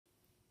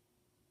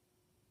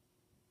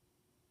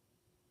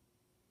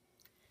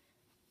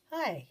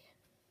Hi,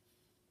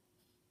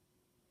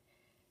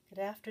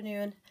 good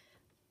afternoon.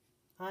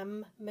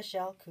 I'm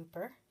Michelle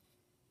Cooper,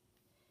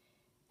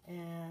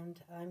 and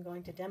I'm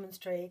going to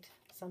demonstrate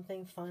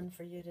something fun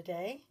for you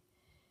today.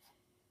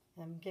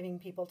 I'm giving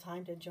people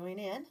time to join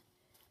in.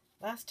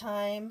 Last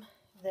time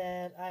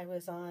that I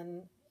was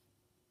on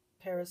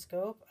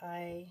Periscope,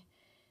 I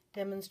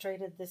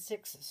demonstrated the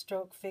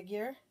 6-stroke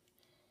figure,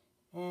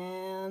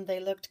 and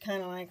they looked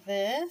kind of like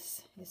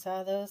this. You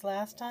saw those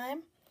last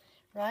time,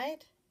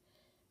 right?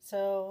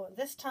 So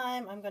this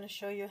time I'm going to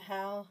show you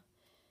how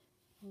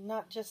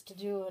not just to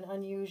do an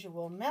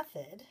unusual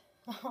method.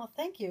 Oh,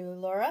 thank you,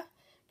 Laura.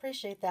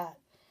 Appreciate that.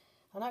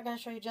 I'm not going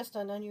to show you just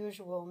an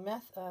unusual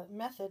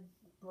method,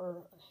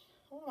 or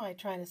what am I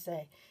trying to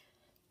say?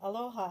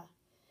 Aloha.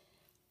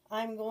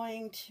 I'm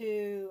going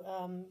to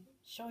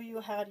show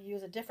you how to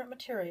use a different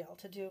material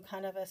to do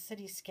kind of a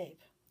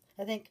cityscape.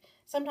 I think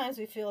sometimes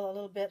we feel a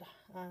little bit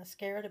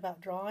scared about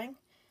drawing,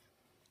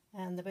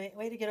 and the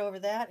way to get over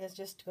that is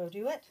just to go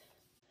do it.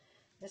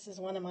 This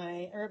is one of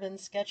my urban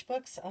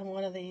sketchbooks. I'm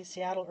one of the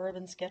Seattle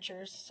urban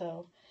sketchers,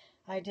 so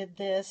I did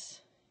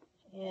this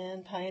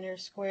in Pioneer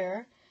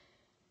Square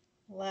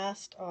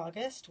last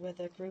August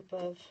with a group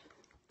of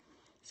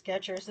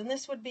sketchers, and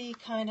this would be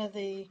kind of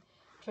the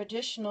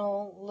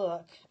traditional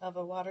look of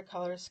a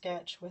watercolor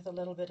sketch with a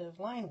little bit of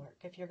line work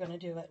if you're going to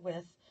do it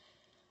with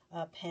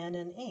a pen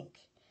and ink.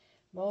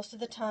 Most of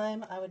the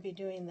time I would be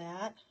doing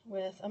that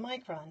with a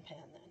micron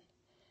pen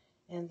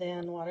and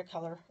then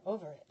watercolor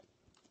over it.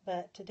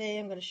 But today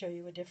I'm going to show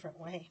you a different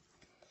way.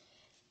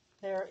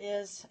 There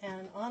is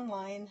an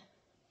online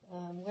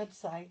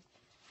website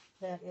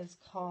that is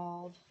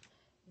called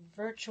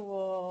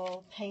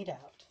Virtual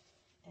Paintout,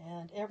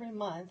 and every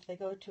month they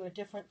go to a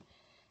different,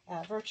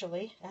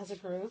 virtually as a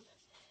group,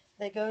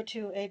 they go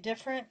to a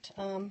different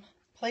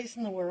place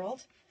in the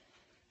world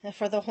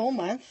for the whole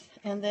month,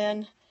 and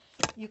then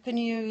you can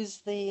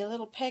use the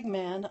little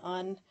pegman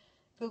on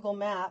Google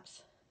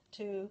Maps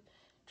to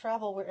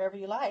travel wherever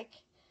you like.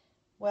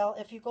 Well,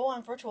 if you go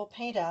on Virtual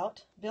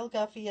Paintout, Bill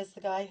Guffey is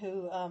the guy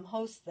who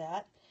hosts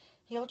that.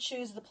 He'll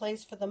choose the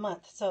place for the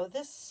month. So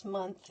this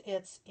month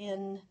it's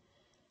in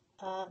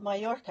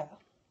Mallorca.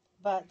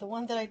 But the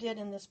one that I did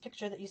in this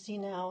picture that you see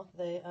now,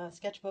 the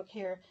sketchbook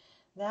here,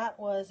 that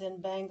was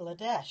in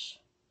Bangladesh.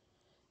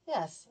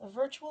 Yes, a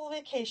virtual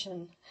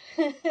vacation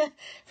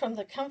from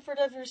the comfort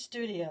of your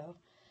studio.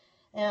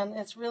 And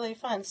it's really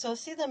fun. So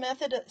see the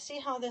method, see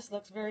how this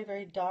looks very,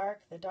 very dark.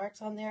 The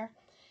dark's on there.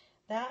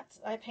 That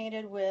I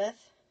painted with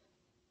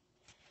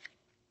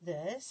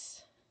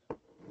this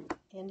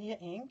India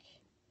ink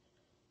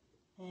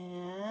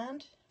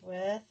and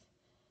with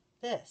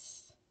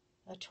this,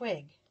 a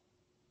twig.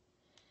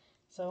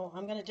 So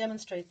I'm going to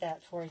demonstrate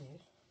that for you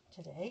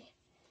today.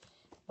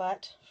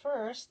 But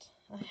first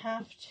I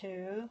have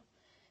to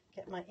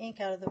get my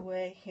ink out of the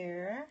way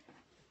here.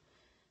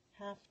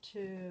 Have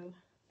to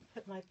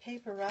put my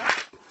paper up.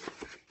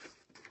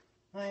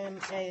 I am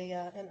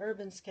an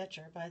urban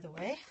sketcher, by the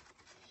way,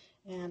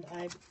 and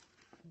I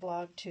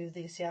blog to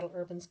the Seattle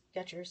Urban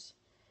Sketchers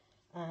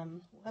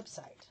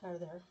website, or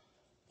their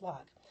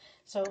blog.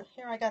 So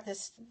here I got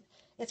this.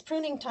 It's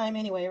pruning time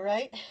anyway,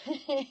 right?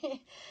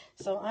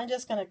 So I'm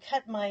just going to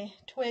cut my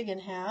twig in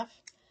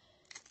half.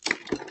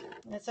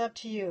 It's up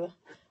to you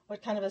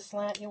what kind of a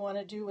slant you want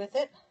to do with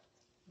it,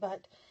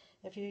 but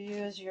if you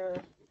use your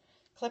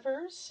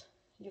clippers,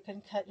 you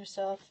can cut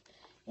yourself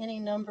any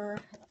number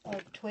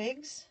of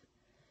twigs,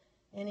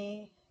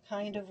 any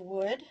kind of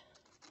wood.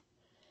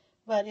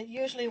 But it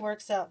usually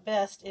works out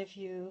best if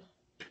you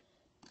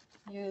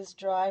use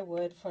dry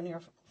wood when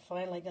you're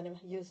finally going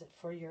to use it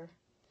for your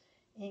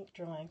ink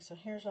drawing. So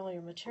here's all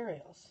your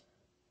materials.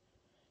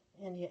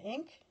 India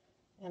ink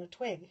and a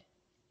twig.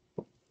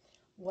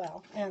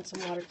 Well, and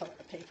some watercolor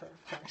paper,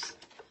 of course.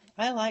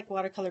 I like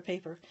watercolor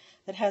paper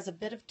that has a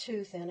bit of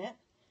tooth in it.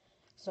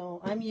 So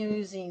I'm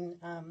using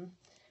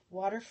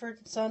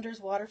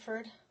Saunders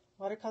Waterford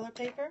watercolor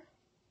paper.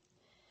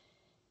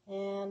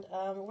 And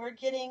we're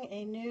getting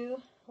a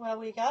new, well,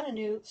 we got a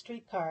new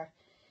streetcar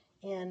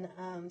in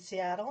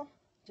Seattle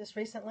just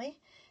recently,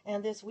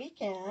 and this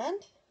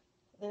weekend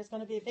there's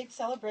going to be a big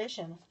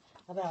celebration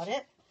about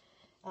it.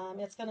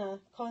 It's going to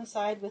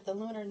coincide with the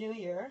Lunar New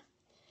Year.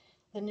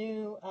 The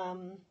new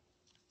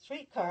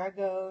streetcar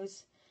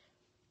goes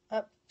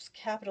up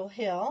Capitol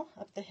Hill,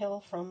 up the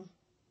hill from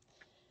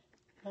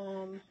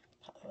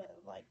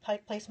like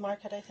Pike Place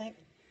Market, I think.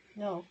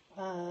 No,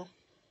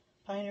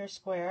 Pioneer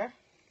Square,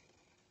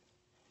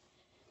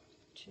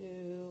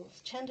 to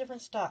 10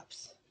 different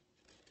stops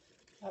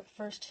up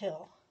First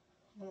Hill,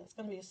 and it's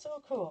going to be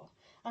so cool.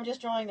 I'm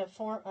just drawing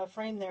a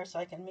frame there so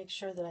I can make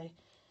sure that I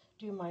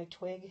do my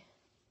twig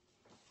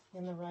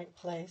in the right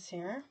place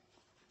here.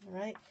 All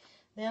right,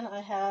 then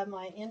I have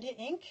my India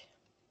ink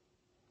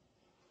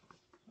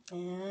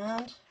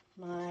and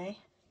my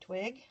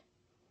twig.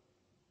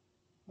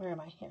 Where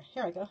am I?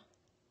 Here I go.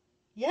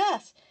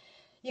 Yes!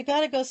 You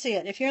got to go see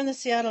it. If you're in the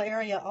Seattle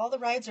area, all the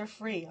rides are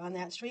free on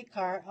that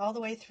streetcar all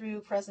the way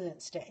through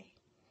President's Day.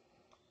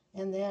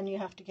 And then you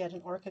have to get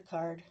an Orca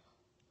card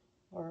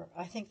or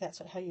I think that's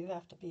how you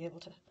have to be able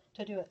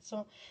to do it.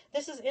 So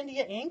this is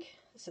India ink.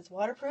 This is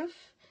waterproof,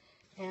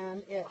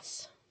 and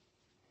it's,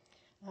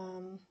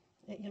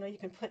 you know, you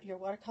can put your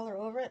watercolor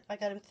over it. I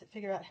got to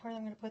figure out where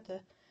I'm going to put the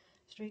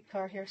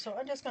streetcar here. So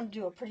I'm just going to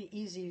do a pretty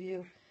easy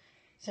view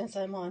since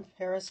I'm on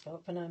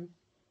Periscope, and I'm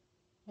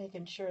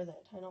making sure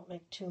that I don't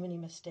make too many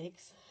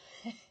mistakes.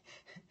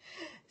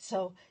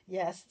 So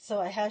yes,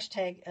 so I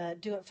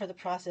hashtag do it for the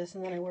process,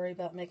 and then I worry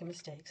about making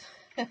mistakes.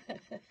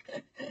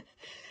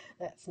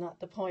 That's not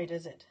the point,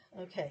 is it?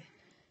 Okay,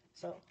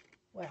 so,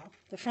 well,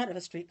 the front of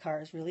a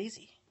streetcar is real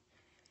easy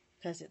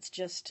because it's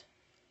just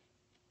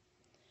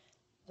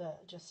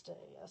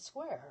a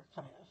square,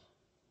 kind of.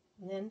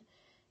 And then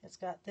it's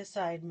got this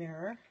side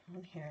mirror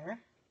on here.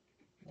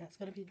 That's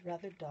going to be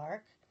rather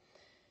dark.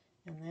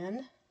 And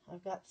then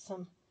I've got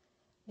some,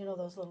 you know,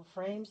 those little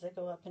frames that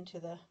go up into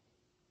the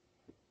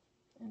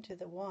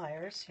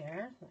wires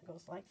here. That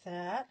goes like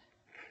that.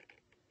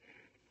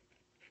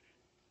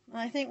 And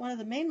I think one of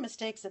the main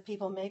mistakes that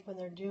people make when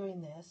they're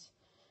doing this,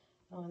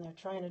 when they're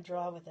trying to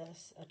draw with a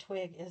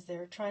twig, is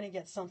they're trying to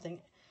get some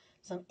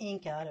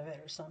ink out of it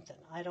or something.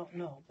 I don't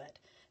know, but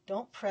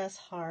don't press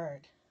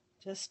hard.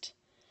 Just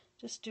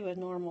do a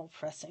normal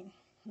pressing.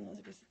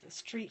 There's the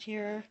street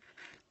here.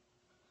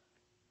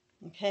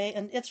 Okay,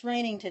 and it's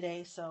raining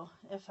today, so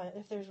if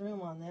there's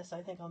room on this,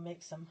 I think I'll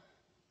make some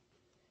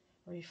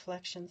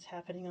reflections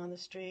happening on the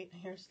street.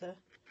 Here's the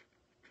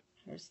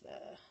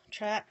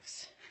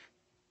tracks.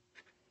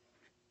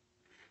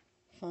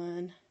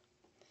 Fun.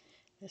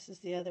 This is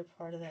the other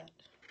part of that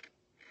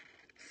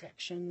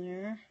section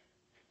there.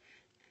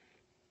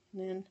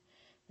 And then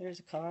there's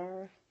a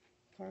car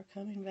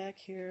coming back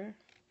here.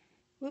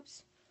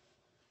 Whoops.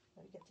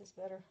 Gotta get this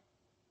better.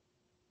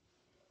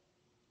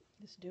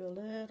 Just do a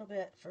little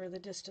bit for the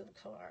distant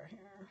car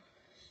here.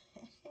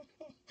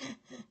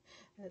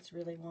 That's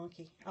really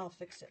wonky. I'll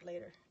fix it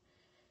later.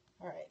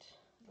 Alright.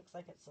 Looks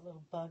like it's a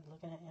little bug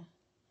looking at you.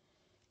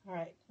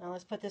 Alright, now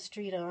let's put the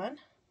street on.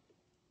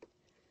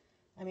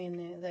 I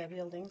mean the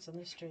buildings on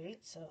the street.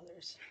 So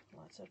there's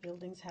lots of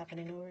buildings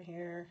happening over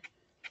here,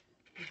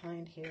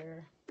 behind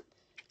here.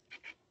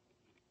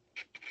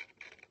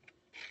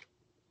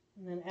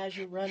 And then as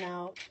you run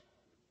out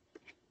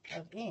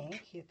of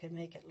ink, you can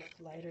make it look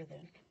lighter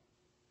than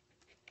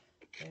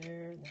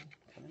there, and then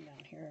coming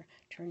down here,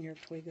 turn your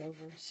twig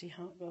over, see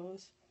how it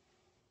goes.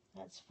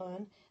 That's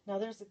fun. Now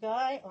there's a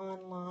guy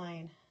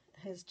online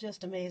who's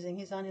just amazing.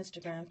 He's on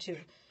Instagram too.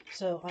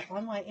 So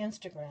on my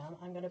Instagram,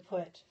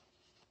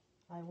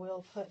 I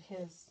will put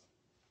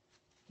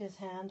his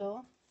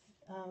handle.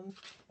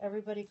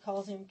 Everybody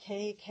calls him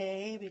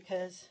KK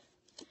because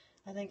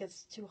I think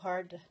it's too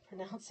hard to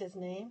pronounce his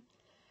name.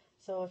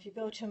 So if you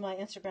go to my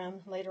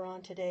Instagram later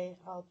on today,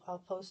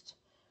 I'll post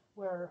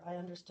where I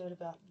understood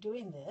about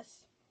doing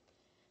this.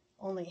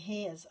 Only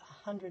he is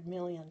 100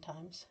 million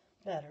times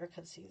better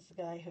because he's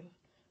the guy who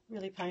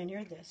really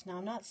pioneered this. Now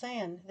I'm not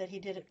saying that he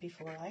did it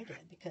before I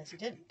did, because he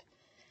didn't.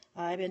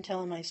 I've been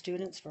telling my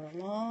students for a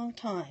long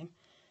time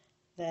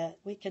that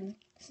we can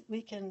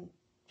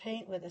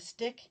paint with a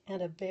stick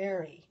and a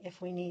berry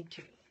if we need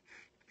to.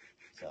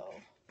 So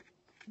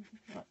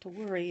not to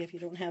worry if you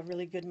don't have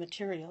really good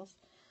materials.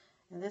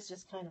 And this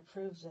just kind of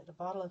proves it. A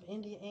bottle of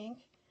India ink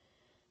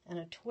and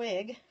a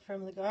twig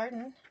from the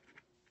garden,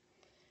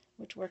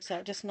 which works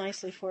out just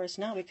nicely for us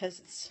now because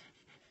it's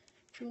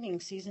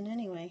pruning season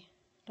anyway.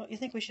 Don't you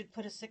think we should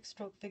put a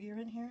 6-stroke figure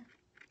in here?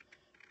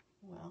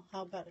 Well,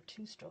 how about a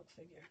 2-stroke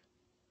figure?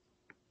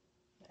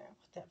 There,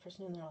 put that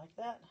person in there like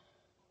that.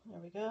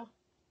 There we go.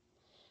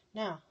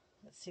 Now,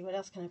 let's see, what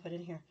else can I put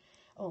in here?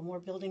 Oh,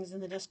 more buildings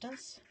in the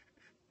distance.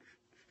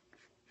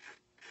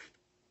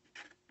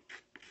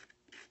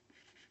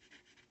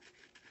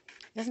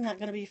 Isn't that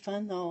going to be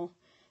fun, though,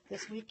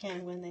 this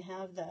weekend when they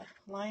have the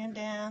lion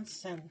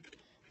dance and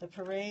the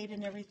parade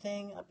and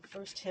everything up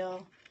First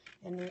Hill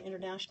in the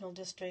International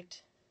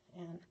District,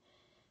 and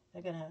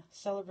they're going to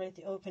celebrate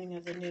the opening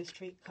of the new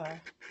streetcar.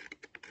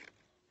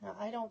 Now,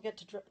 I don't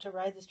get to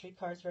ride the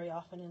streetcars very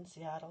often in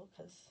Seattle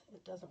because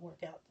it doesn't work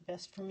out the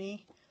best for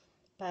me,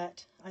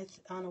 but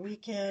on a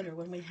weekend or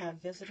when we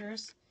have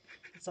visitors,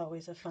 it's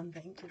always a fun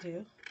thing to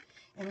do.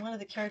 And one of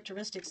the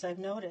characteristics I've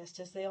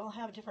noticed is they all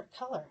have different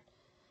color.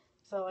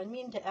 So I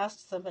mean to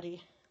ask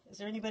somebody, is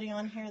there anybody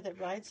on here that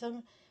rides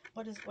them?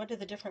 What do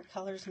the different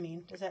colors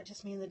mean? Does that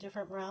just mean the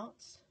different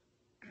routes?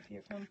 If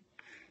you're from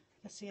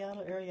the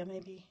Seattle area,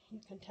 maybe you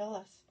can tell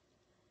us.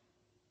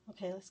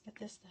 Okay, let's get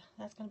this.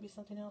 That's going to be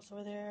something else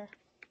over there.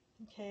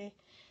 Okay,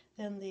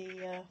 then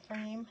the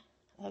frame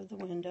of the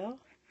window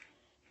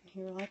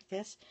here like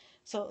this.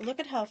 So look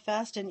at how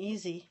fast and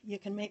easy you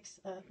can make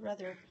a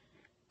rather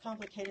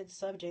complicated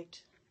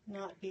subject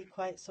not be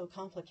quite so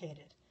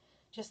complicated.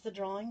 Just the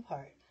drawing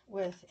part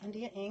with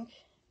India ink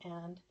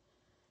and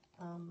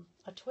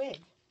a twig.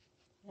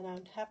 And I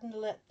happened to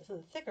let the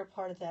thicker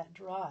part of that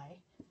dry,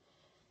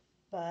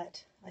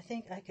 but I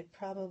think I could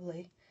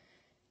probably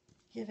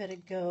give it a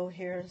go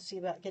here and see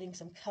about getting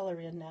some color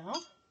in now.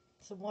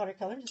 Some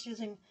watercolor, just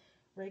using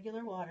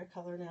regular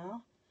watercolor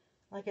now.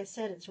 Like I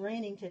said, it's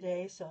raining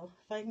today, so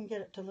if I can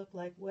get it to look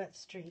like wet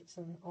streets,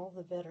 and all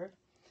the better.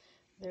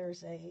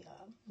 There's a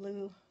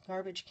blue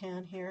garbage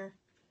can here,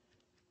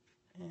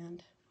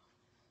 and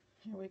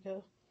here we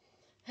go.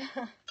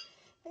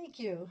 Thank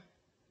you.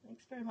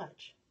 Thanks very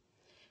much.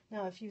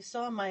 Now, if you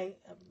saw my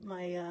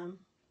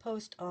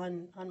post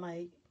on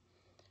my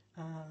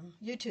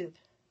YouTube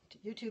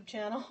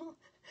channel,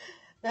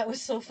 that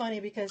was so funny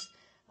because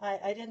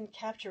I didn't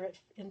capture it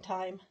in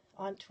time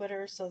on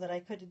Twitter so that I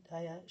could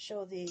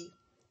show the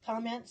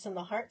comments and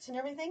the hearts and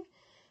everything.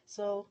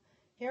 So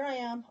here I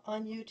am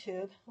on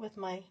YouTube with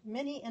my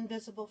many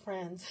invisible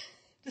friends,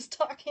 just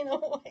talking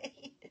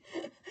away,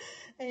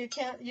 and you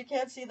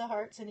can't see the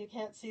hearts and you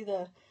can't see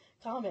the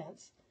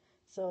comments.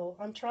 So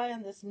I'm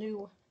trying this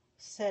new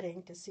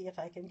setting to see if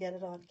I can get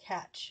it on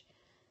catch.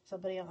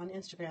 Somebody on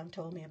Instagram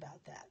told me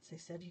about that. They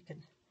said you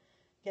can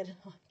get it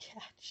on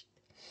catch.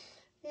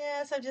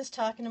 Yes, I'm just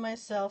talking to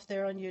myself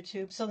there on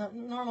YouTube. So the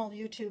normal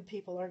YouTube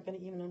people aren't going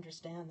to even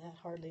understand that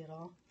hardly at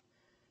all.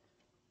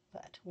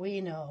 But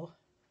we know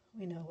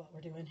what we're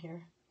doing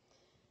here.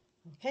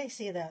 Okay,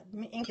 see that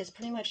ink is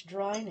pretty much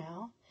dry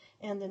now,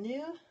 and the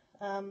new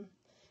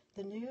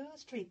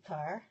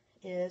Streetcar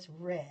is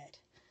red.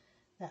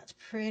 That's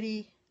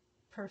pretty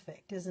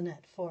perfect, isn't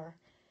it, for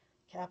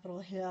Capitol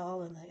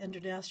Hill and the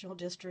International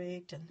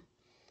District and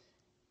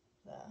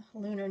the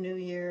Lunar New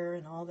Year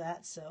and all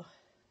that. So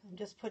I'm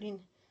just putting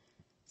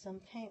some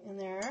paint in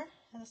there.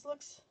 And this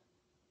looks...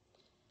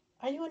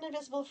 Are you an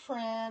invisible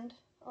friend?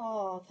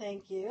 Oh,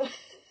 thank you.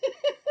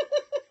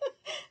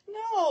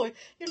 No,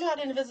 you're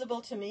not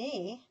invisible to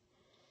me.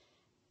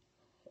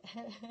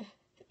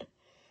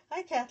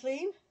 Hi,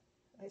 Kathleen.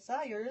 I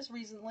saw yours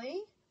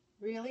recently.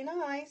 Really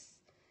nice.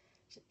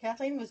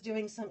 Kathleen was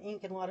doing some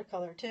ink and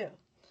watercolor too.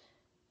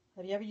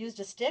 Have you ever used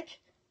a stick?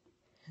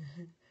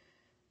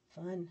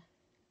 Fun.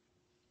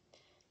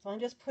 So I'm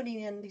just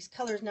putting in these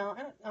colors now.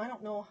 I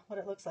don't know what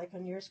it looks like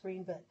on your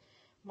screen, but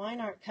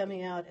mine aren't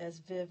coming out as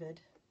vivid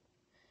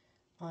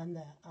on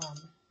the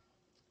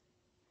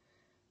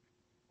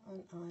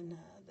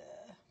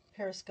the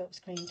Periscope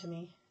screen to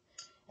me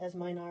as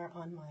mine are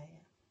on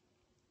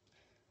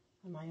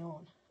my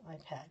own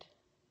iPad.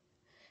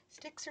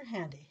 Sticks are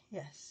handy,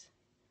 yes.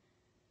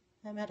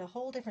 I meant a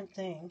whole different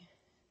thing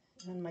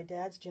in my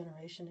dad's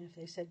generation if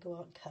they said go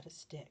out and cut a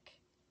stick.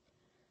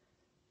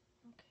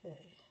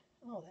 Okay.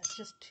 Oh, that's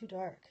just too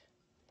dark.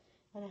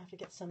 I'm going to have to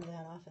get some of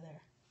that off of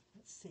there.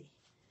 Let's see.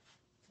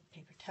 A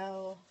paper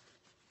towel.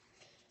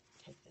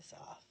 Take this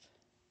off.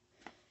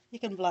 You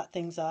can blot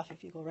things off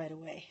if you go right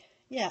away.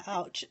 Yeah,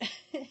 ouch.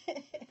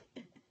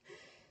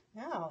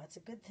 No, it's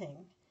a good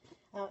thing.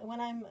 When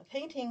I'm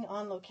painting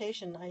on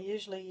location, I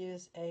usually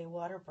use a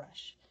water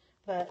brush.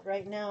 But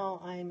right now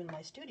I'm in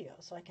my studio,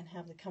 so I can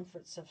have the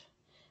comforts of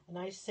a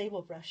nice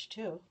sable brush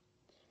too.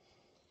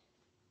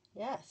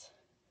 Yes,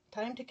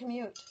 time to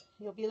commute.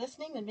 You'll be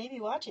listening and maybe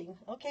watching.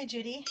 Okay,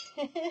 Judy.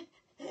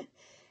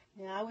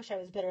 Yeah, I wish I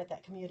was better at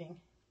that commuting.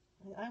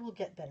 I will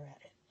get better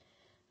at it.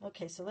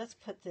 Okay, so let's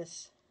put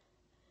this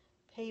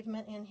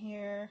pavement in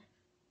here.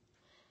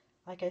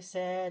 Like I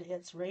said,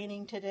 it's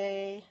raining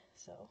today,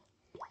 so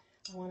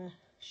I want to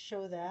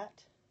show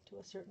that to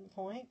a certain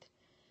point.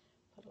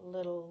 Put a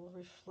little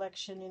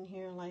reflection in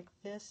here like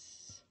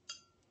this.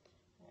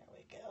 There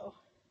we go.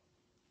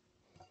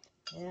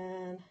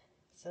 And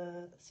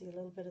so see a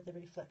little bit of the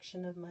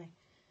reflection of my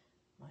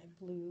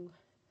blue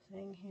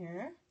thing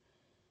here.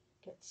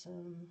 Get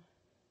some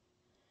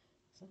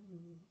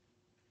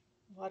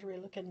watery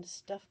looking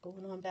stuff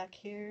going on back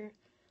here.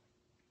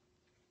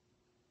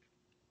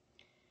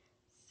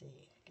 Let's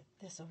see, get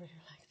this over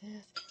here like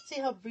this. See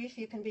how brief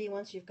you can be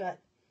once you've got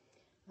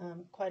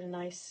quite a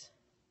nice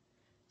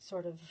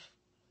sort of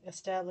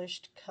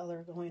established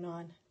color going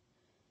on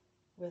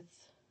with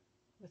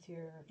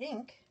your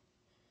ink,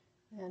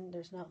 and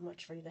there's not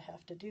much for you to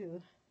have to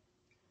do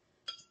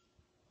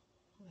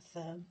with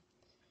the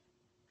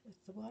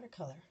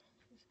watercolor.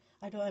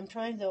 I'm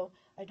trying though,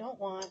 I don't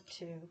want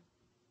to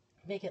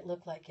make it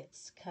look like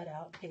it's cut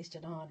out,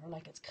 pasted on, or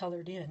like it's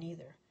colored in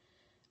either.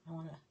 I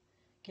want to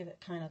give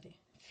it kind of the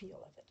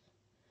feel of it.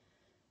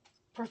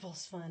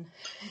 Purple's fun.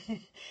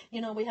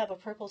 You know, we have a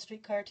purple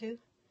streetcar too.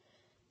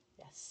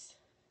 Yes.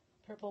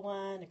 Purple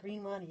one, a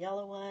green one, a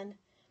yellow one.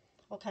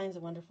 All kinds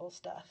of wonderful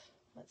stuff.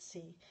 Let's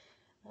see.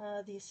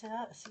 The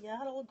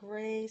Seattle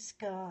gray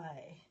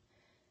sky.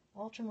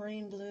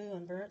 Ultramarine blue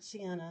and burnt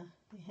sienna.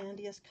 The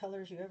handiest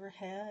colors you ever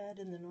had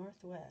in the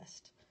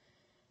Northwest.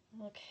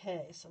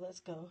 Okay, so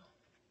let's go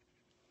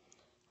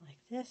like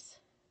this.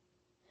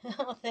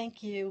 Oh,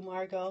 thank you,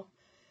 Margot.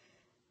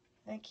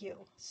 Thank you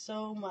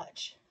so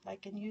much. I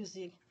can use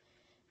the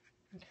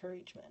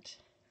encouragement.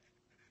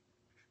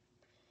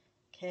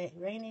 Okay,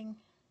 raining,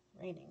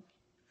 raining,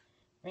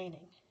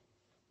 raining.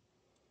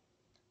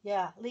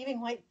 Yeah,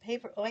 leaving white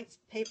paper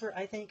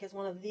I think is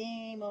one of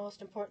the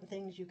most important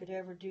things you could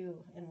ever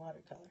do in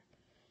watercolor.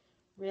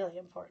 Really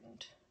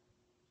important.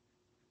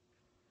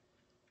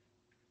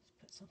 Let's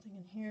put something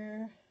in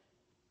here.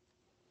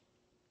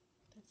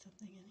 Put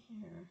something in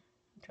here.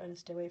 I'm trying to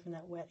stay away from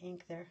that wet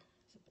ink there.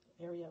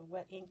 area of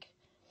wet ink.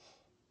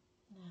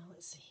 Now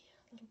let's see,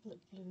 a little bit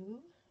of blue.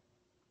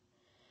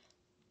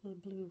 A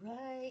little blue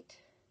right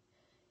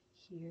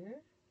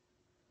here.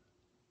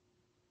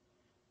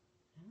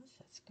 Yes,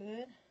 that's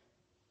good.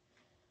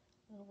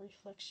 A little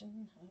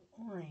reflection of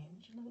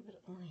orange, a little bit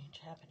of orange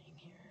happening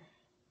here.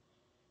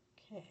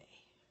 Okay.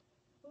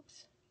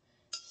 Whoops.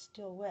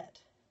 Still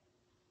wet.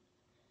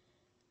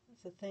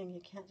 That's the thing,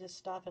 you can't just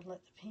stop and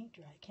let the paint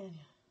dry, can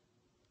you?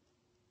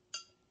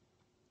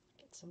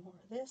 Get some more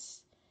of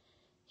this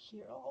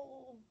here.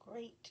 Oh,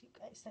 great, you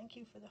guys, thank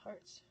you for the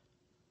hearts.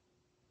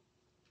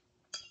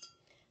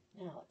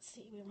 Now let's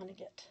see, we want to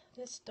get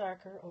this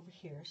darker over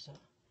here, so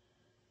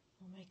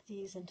we'll make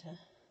these into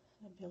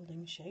the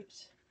building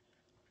shapes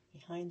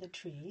behind the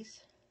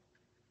trees.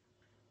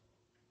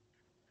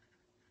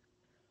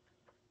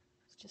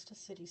 It's just a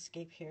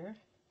cityscape here.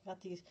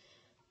 Got these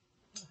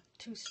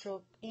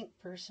two-stroke ink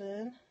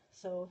person,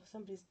 so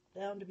somebody's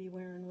bound to be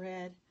wearing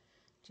red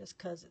just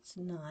because it's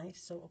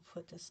nice, so we'll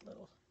put this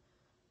little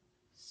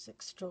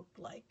six-stroke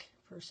like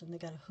person. They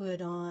got a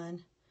hood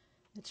on,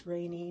 it's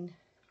raining.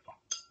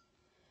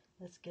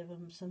 Let's give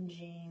them some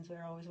jeans.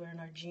 We're always wearing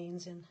our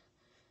jeans in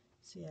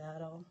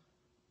Seattle.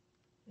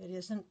 It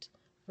isn't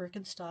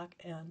Birkenstock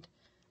and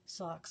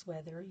socks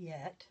weather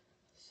yet,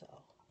 so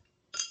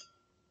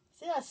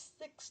yes,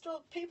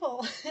 six-stroke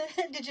people.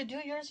 Did you do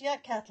yours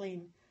yet,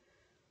 Kathleen?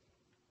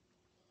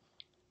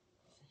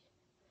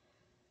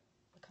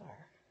 The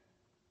car.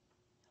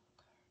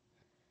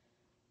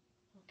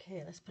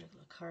 Okay, let's put a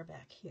little car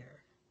back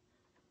here.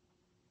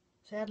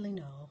 Sadly,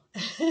 no.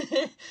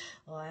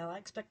 Well, I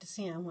expect to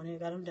see them when you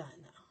got them done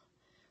now.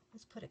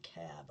 Let's put a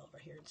cab over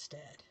here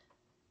instead.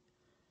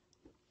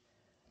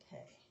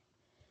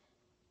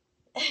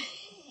 Okay.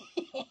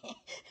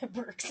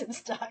 Birks and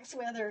stocks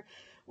weather.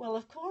 Well,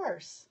 of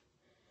course.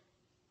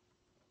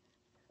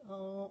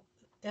 Oh,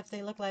 if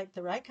they look like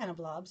the right kind of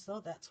blobs,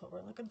 though, that's what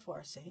we're looking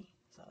for, see?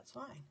 So it's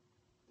fine.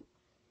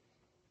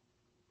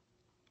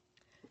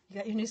 You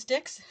got your new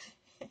sticks?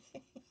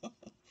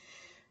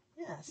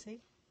 Yeah, see?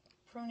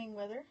 Pruning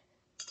weather.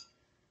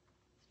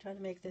 Trying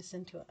to make this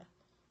into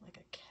like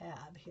a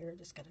cab here.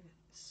 Just got to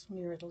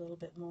smear it a little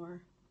bit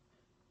more.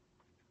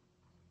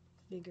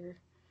 Bigger.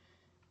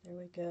 There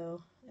we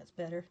go. That's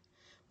better.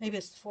 Maybe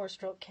it's a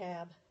four-stroke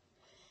cab.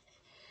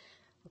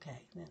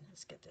 Okay, then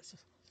let's get this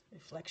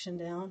reflection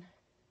down.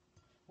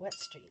 Wet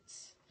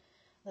streets.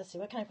 Let's see,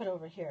 what can I put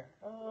over here?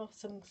 Oh,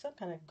 some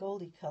kind of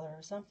goldy color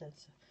or something.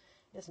 So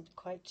it isn't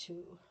quite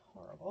too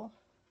horrible.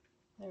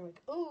 There we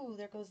go. Oh,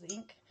 there goes the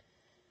ink.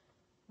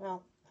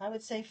 Well, I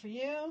would say for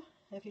you,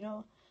 if you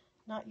don't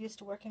not used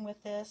to working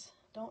with this,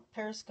 don't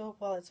periscope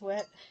while it's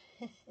wet.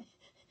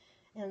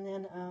 And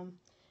then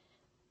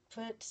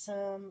put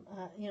some,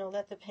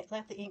 let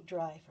the ink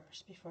dry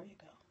first before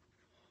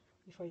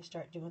you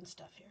start doing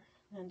stuff here.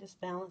 And just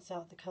balance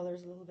out the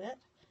colors a little bit.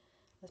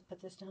 Let's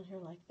put this down here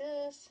like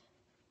this.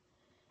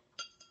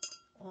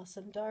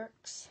 Some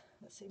darks.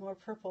 Let's see, more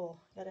purple.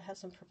 Got to have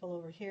some purple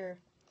over here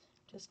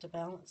just to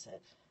balance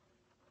it.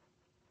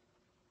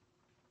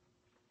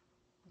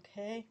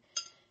 Okay,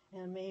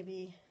 and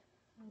maybe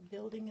a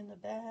building in the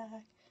back,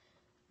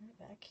 right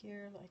back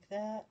here like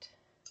that.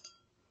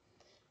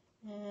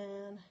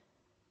 And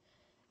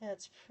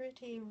that's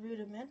pretty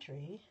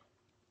rudimentary,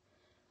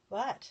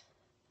 but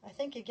I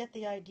think you get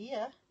the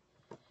idea.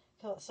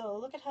 So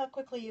look at how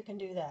quickly you can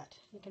do that.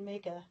 You can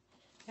make a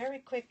very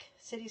quick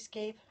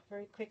cityscape,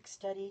 very quick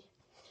study.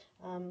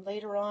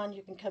 Later on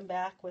you can come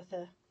back with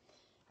a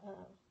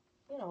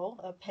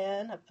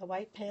pen, a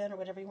white pen or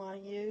whatever you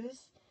want to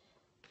use.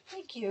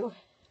 Thank you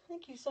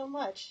so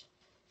much.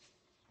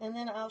 And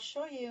then I'll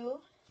show you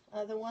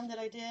the one that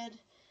I did.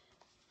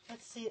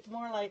 Let's see, it's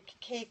more like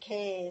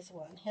KK's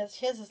one.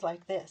 His is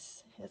like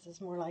this. His is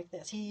more like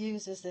this. He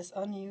uses this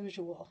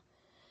unusual,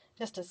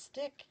 just a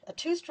stick, a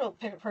two-stroke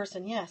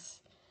person, yes.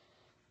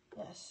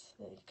 Yes,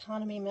 the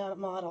economy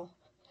model.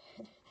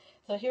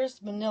 So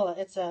here's Manila.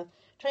 It's a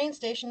train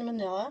station in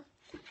Manila.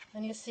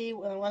 And you see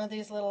one of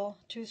these little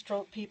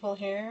two-stroke people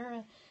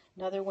here,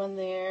 another one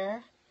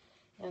there,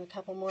 and a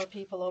couple more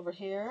people over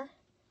here.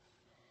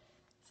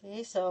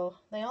 See, so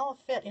they all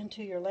fit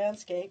into your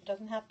landscape.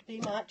 Doesn't have to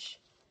be much.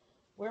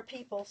 We're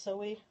people, so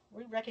we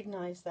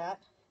recognize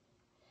that.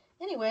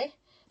 Anyway,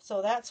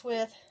 so that's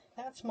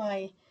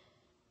my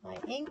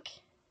ink,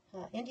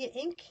 India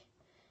ink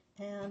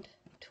and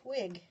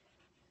twig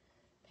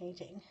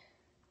painting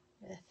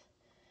with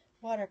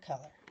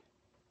watercolor.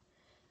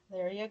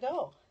 There you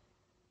go.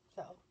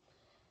 So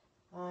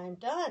I'm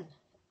done.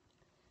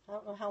 I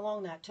don't know how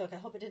long that took. I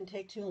hope it didn't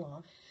take too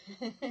long.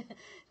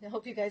 I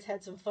hope you guys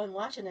had some fun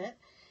watching it.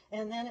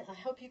 And then I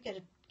hope you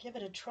give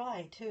it a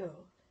try too.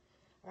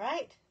 All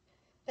right?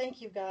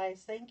 Thank you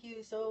guys. Thank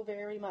you so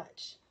very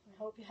much. I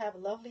hope you have a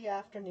lovely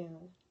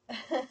afternoon.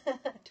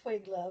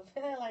 Twig love.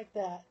 I like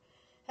that.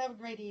 Have a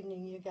great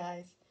evening, you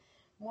guys.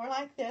 More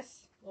like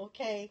this.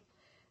 Okay.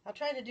 I'll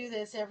try to do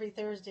this every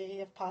Thursday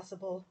if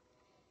possible.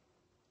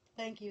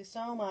 Thank you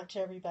so much,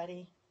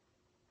 everybody.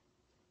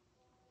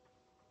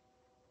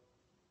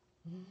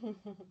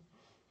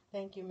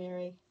 Thank you,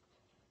 Mary.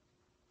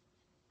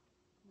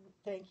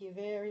 Thank you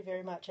very,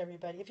 very much,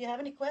 everybody. If you have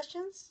any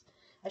questions,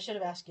 I should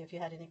have asked you if you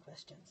had any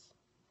questions.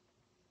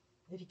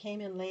 If you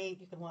came in late,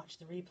 you can watch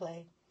the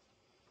replay.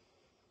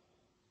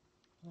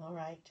 All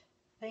right.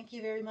 Thank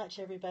you very much,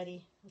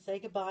 everybody. I'll say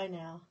goodbye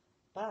now.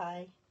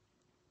 Bye.